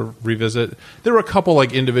thing to sort of revisit. There were a couple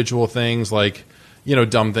individual things,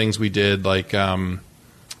 dumb things we did,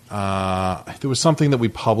 there was something that we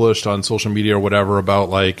published on social media or whatever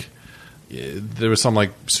about there was some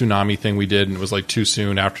tsunami thing we did, and it was too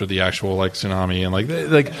soon after the actual tsunami, and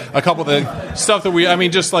a couple of stuff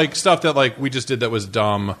that stuff that we just did that was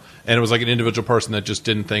dumb, and it was an individual person that just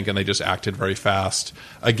didn't think and they just acted very fast.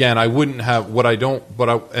 Again, I wouldn't have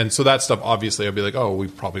and so that stuff obviously I'd be oh, we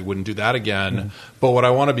probably wouldn't do that again. Mm-hmm. But what I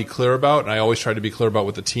want to be clear about, and I always try to be clear about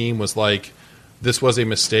with the team, was this was a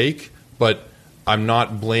mistake, but I'm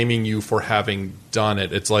not blaming you for having done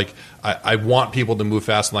it. It's I want people to move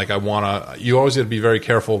fast, and you always have to be very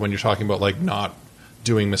careful when you're talking about not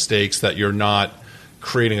doing mistakes, that you're not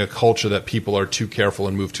creating a culture that people are too careful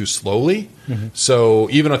and move too slowly. Mm-hmm. So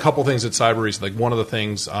even a couple things at Cyber Reason, one of the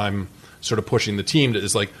things I'm sort of pushing the team to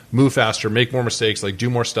is move faster, make more mistakes, do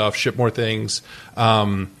more stuff, ship more things,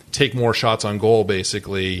 take more shots on goal,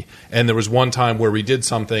 basically. And there was one time where we did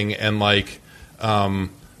something and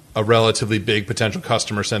a relatively big potential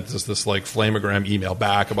customer sent us this flamogram email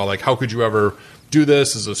back about how could you ever do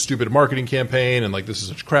this? This is a stupid marketing campaign, and this is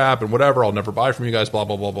such crap and whatever. I'll never buy from you guys, blah,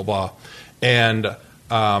 blah, blah, blah, blah. And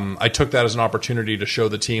I took that as an opportunity to show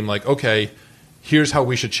the team okay, here's how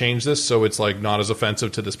we should change this so it's not as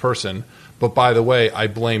offensive to this person. But by the way, I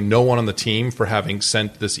blame no one on the team for having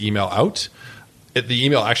sent this email out. The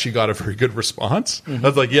email actually got a very good response. Mm-hmm. I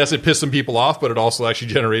was yes, it pissed some people off, but it also actually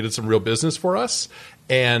generated some real business for us.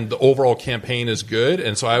 And the overall campaign is good.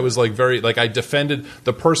 And so I was very I defended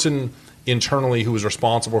the person internally who was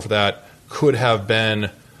responsible for that. Could have been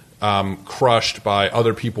crushed by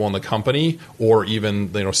other people in the company, or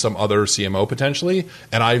even some other CMO potentially.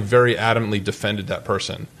 And I very adamantly defended that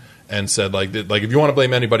person and said if you want to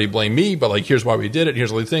blame anybody, blame me. But here's why we did it.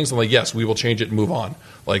 Here's all these things. And yes, we will change it and move on.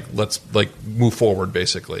 Let's move forward,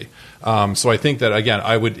 basically. So I think that again,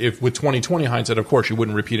 I would, if with 20/20 hindsight, of course, you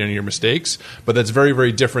wouldn't repeat any of your mistakes. But that's very,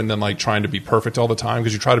 very different than trying to be perfect all the time.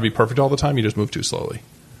 Because you try to be perfect all the time, you just move too slowly.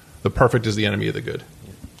 The perfect is the enemy of the good.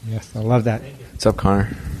 Yes, I love that. What's up,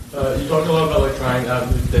 Connor? You talked a lot about trying out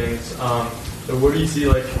new things. So what do you see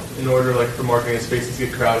in order for marketing spaces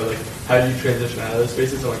get crowded? How do you transition out of those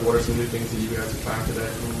spaces? And what are some new things that you guys are trying today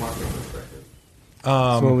from a marketing perspective?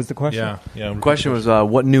 So what was the question? Yeah. The question was,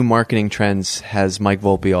 what new marketing trends has Mike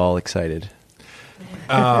Volpe all excited?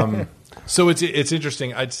 So it's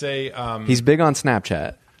interesting. I'd say he's big on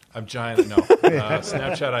Snapchat. I'm giant. No,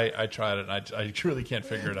 Snapchat. I tried it. And I truly can't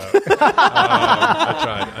figure it out. I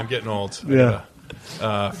tried. I'm getting old. I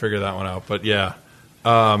gotta figure that one out. But yeah.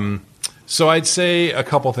 So I'd say a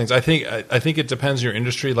couple things. I think it depends on your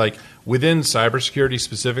industry. Within cybersecurity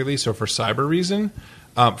specifically, so for Cyber Reason,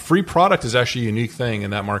 free product is actually a unique thing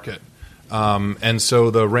in that market. And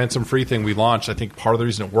so the ransom free thing we launched, I think part of the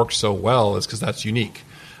reason it works so well is because that's unique.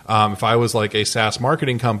 If I was a SaaS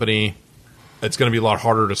marketing company, it's going to be a lot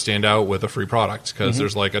harder to stand out with a free product because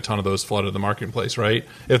there's like a ton of those flooded the marketplace, right?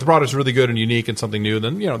 If the product's really good and unique and something new,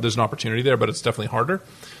 then there's an opportunity there, but it's definitely harder.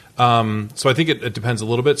 So I think it depends a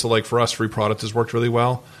little bit. So like for us, free product has worked really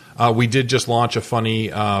well. We did just launch a funny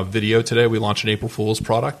video today. We launched an April Fool's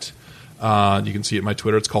product. You can see it in my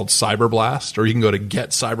Twitter. It's called Cyberblast, or you can go to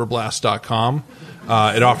getcyberblast.com.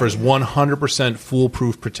 It offers 100%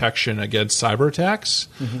 foolproof protection against cyber attacks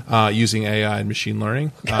using AI and machine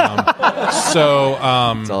learning. That's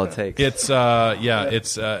all it takes. It's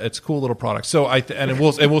a cool little product. So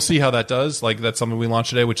we'll see how that does. Like that's something we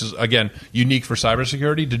launched today, which is again unique for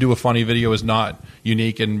cybersecurity. To do a funny video is not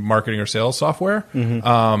unique in marketing or sales software,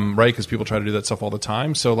 right? Because people try to do that stuff all the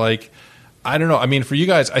time. So like. I don't know. I mean, for you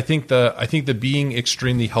guys, I think the being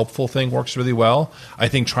extremely helpful thing works really well. I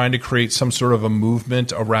think trying to create some sort of a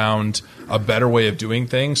movement around a better way of doing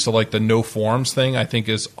things. So like the no forms thing, I think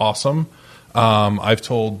is awesome. I've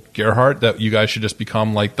told Gerhardt that you guys should just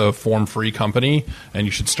become like the form-free company, and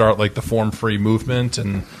you should start like the form-free movement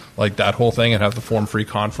and like that whole thing, and have the form-free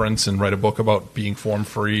conference and write a book about being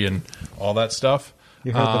form-free and all that stuff.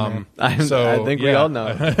 You heard I think we all know.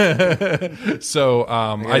 So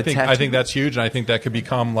I think that's huge, and I think that could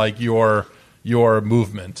become like your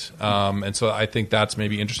movement. And so I think that's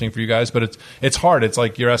maybe interesting for you guys. But it's hard. It's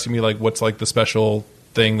like you're asking me like what's like the special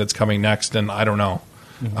thing that's coming next, and I don't know.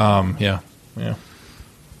 Yeah.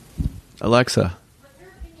 Alexa. What's your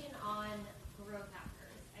opinion on growth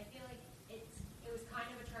hackers? I feel like it was kind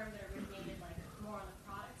of a term that originated like more on the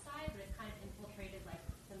product side, but it's kind of infiltrated like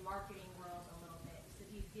the marketing world a little bit. So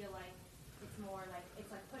do you feel like it's more like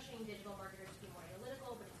it's like pushing digital marketers to be more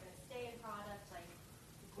analytical, but it's going to stay in product? Like,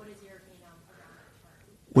 what is your opinion on around that term?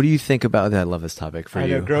 What do you think about that? I love this topic for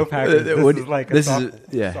you. Growth hacking. What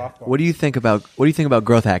do you think about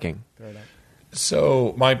growth hacking?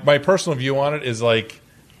 So my personal view on it is like,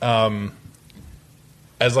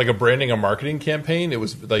 as like a branding and marketing campaign, it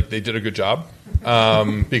was like they did a good job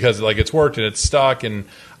because like it's worked and it's stuck. And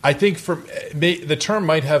I think the term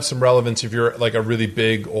might have some relevance if you're like a really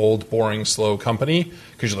big, old, boring, slow company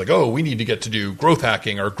because you're like, oh, we need to get to do growth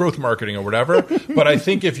hacking or growth marketing or whatever. But I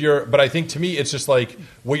think to me, it's just like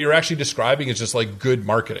what you're actually describing is just like good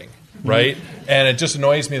marketing, right? And it just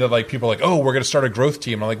annoys me that like people are like, oh, we're going to start a growth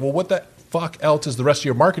team. I'm like, well, what the fuck else is the rest of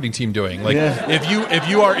your marketing team doing? Like, if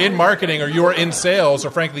you are in marketing or you are in sales or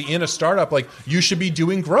frankly in a startup, like you should be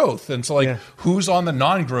doing growth. And so like, who's on the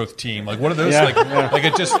non-growth team? Like, what are those like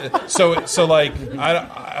it just so like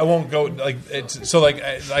I won't go like it's so like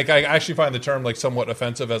I actually find the term like somewhat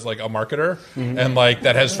offensive as like a marketer and like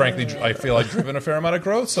that has frankly I feel like driven a fair amount of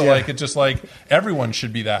growth. So like it's just like everyone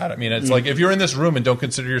should be that. I mean, it's like if you're in this room and don't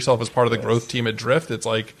consider yourself as part of the growth team at Drift, it's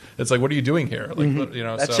like what are you doing here? Like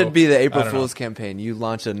That should be the April Fool's campaign. You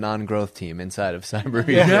launch a non-growth team inside of Cyber.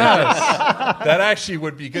 Yes, that actually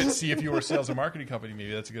would be good. See if you were a sales and marketing company,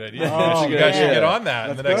 maybe that's a good idea. You guys should get on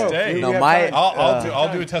that the next day. No,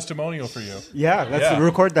 I'll do a testimonial for you. Yeah, let's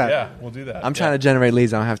record that. Yeah, we'll do that. I'm trying to generate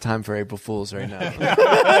leads. I don't have time for April Fools right now.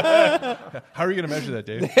 How are you going to measure that,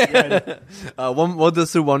 Dave? We'll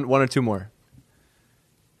just do one or two more.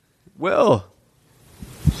 Will.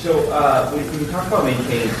 So when you talk about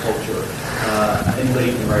maintaining culture,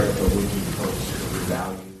 anybody can write up a wiki post for your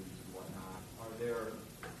values and whatnot. Are there,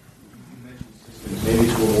 you mentioned systems, maybe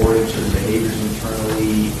it's rewarding certain behaviors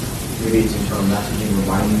internally, maybe it's internal messaging,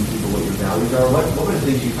 reminding people what your values are. What are the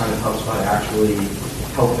things you find at HubSpot actually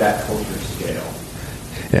help that culture scale?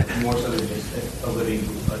 Yeah. More so than just a living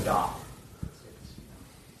adopt.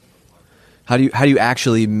 How do you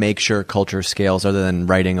actually make sure culture scales other than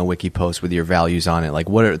writing a wiki post with your values on it? Like,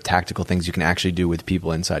 what are tactical things you can actually do with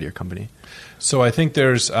people inside your company? So I think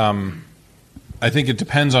there's, I think it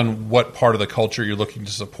depends on what part of the culture you're looking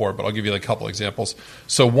to support, but I'll give you like a couple examples.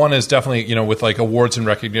 So one is definitely, with like awards and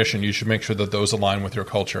recognition, you should make sure that those align with your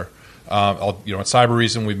culture. At Cyber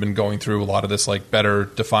Reason, we've been going through a lot of this, like better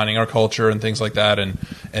defining our culture and things like that,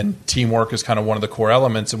 and teamwork is kind of one of the core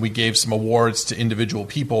elements. And we gave some awards to individual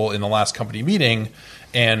people in the last company meeting,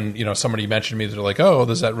 and somebody mentioned to me that they're like, "Oh,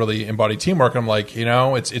 does that really embody teamwork?" And I'm like,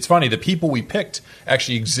 it's funny. The people we picked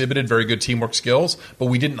actually exhibited very good teamwork skills, but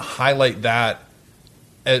we didn't highlight that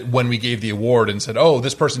when we gave the award and said, oh,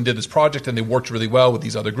 this person did this project and they worked really well with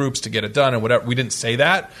these other groups to get it done and whatever. We didn't say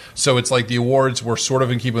that. So it's like the awards were sort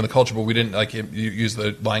of in keeping with the culture, but we didn't like use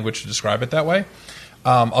the language to describe it that way.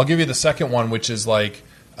 I'll give you the second one, which is like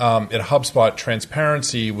at HubSpot,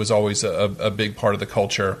 transparency was always a big part of the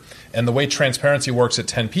culture. And the way transparency works at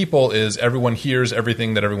 10 people is everyone hears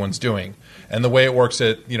everything that everyone's doing. And the way it works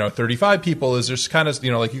at 35 people is there's kind of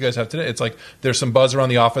like you guys have today. It's like there's some buzz around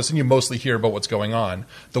the office, and you mostly hear about what's going on.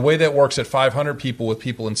 The way that works at 500 people with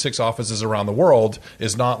people in 6 offices around the world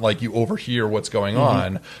is not like you overhear what's going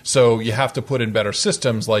on. So you have to put in better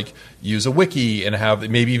systems, like use a wiki and have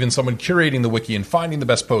maybe even someone curating the wiki and finding the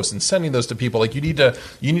best posts and sending those to people. Like you need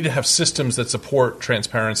to have systems that support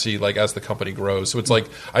transparency, like as the company grows. So it's like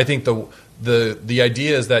I think the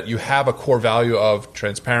idea is that you have a core value of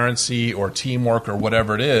transparency or teamwork or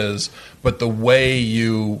whatever it is, but the way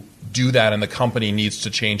you do that in the company needs to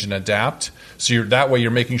change and adapt. So that way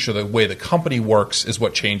you're making sure the way the company works is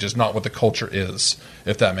what changes, not what the culture is,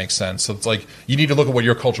 if that makes sense. So it's like you need to look at what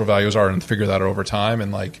your cultural values are and figure that out over time.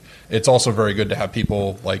 And like it's also very good to have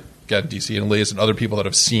people like DC and Elias and other people that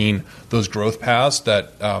have seen those growth paths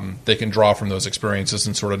that they can draw from those experiences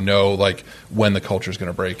and sort of know like when the culture is going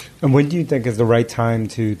to break. And when do you think is the right time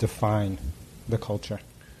to define the culture?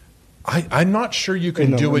 I'm not sure you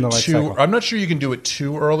can do it too. I'm not sure you can do it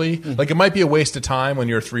too early. Like it might be a waste of time when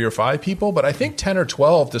you're 3 or 5 people, but I think 10 or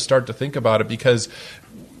 12 to start to think about it, because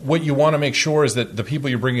what you want to make sure is that the people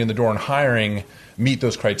you're bringing in the door and hiring meet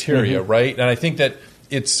those criteria, right? And I think that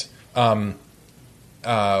it's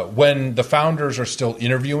when the founders are still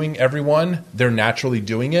interviewing everyone, they're naturally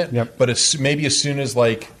doing it. Yep. But maybe as soon as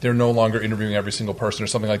like they're no longer interviewing every single person or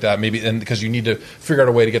something like that, maybe, and because you need to figure out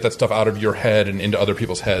a way to get that stuff out of your head and into other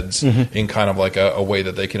people's heads in kind of like a way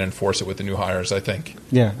that they can enforce it with the new hires, I think.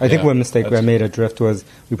 Yeah, I think one mistake I made at Drift was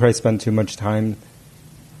we probably spent too much time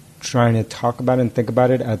trying to talk about it and think about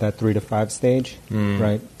it at that 3 to 5 stage,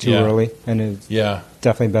 right? Too early, and it's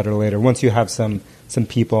definitely better later. Once you have some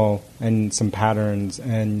people and some patterns,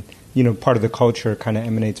 and part of the culture kind of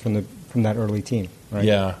emanates from that early team, right?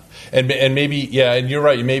 Yeah, and maybe and you're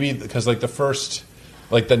right. Maybe because like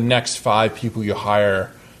the next 5 people you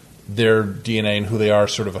hire, their DNA and who they are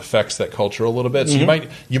sort of affects that culture a little bit. So you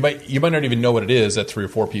might not even know what it is at 3 or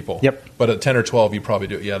 4 people. Yep. But at 10 or 12, you probably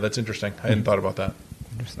do. Yeah, that's interesting. I hadn't thought about that.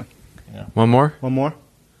 Interesting. Yeah. One more.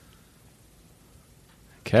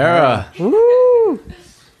 Kara. Woo!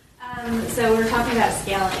 So we're talking about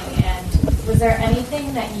scaling, and was there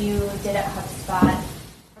anything that you did at HubSpot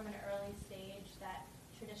from an early stage that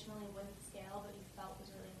traditionally wouldn't scale, but you felt was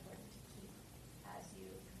really important to keep as you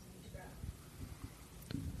continue to grow?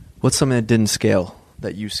 What's something that didn't scale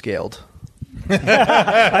that you scaled?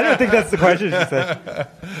 I don't think that's the question she said.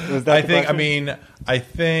 Was that I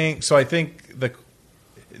think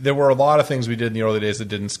there were a lot of things we did in the early days that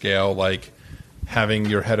didn't scale, like having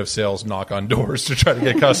your head of sales knock on doors to try to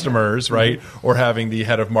get customers, right? Or having the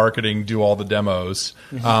head of marketing do all the demos.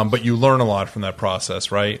 But you learn a lot from that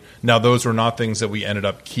process, right? Now, those were not things that we ended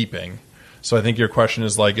up keeping. So I think your question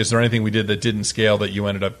is like, is there anything we did that didn't scale that you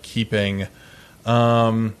ended up keeping?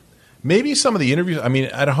 Maybe some of the interviews. I mean,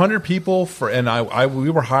 at 100 people, we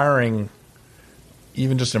were hiring,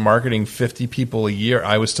 even just in marketing, 50 people a year.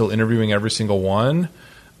 I was still interviewing every single one.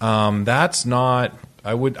 That's not.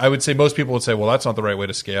 I would say most people would say, well, that's not the right way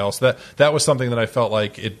to scale. So that was something that I felt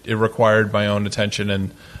like it required my own attention,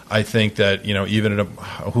 and I think that even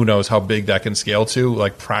who knows how big that can scale to,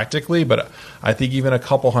 like practically. But I think even a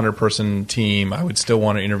couple 100-person team, I would still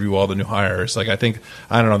want to interview all the new hires. Like I don't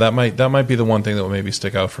know, that might be the one thing that would maybe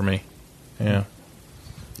stick out for me. Yeah.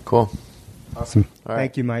 Cool. Awesome. All right.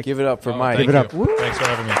 Thank you, Mike. Give it up for Mike. Give it up. Thanks for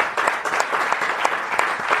having me.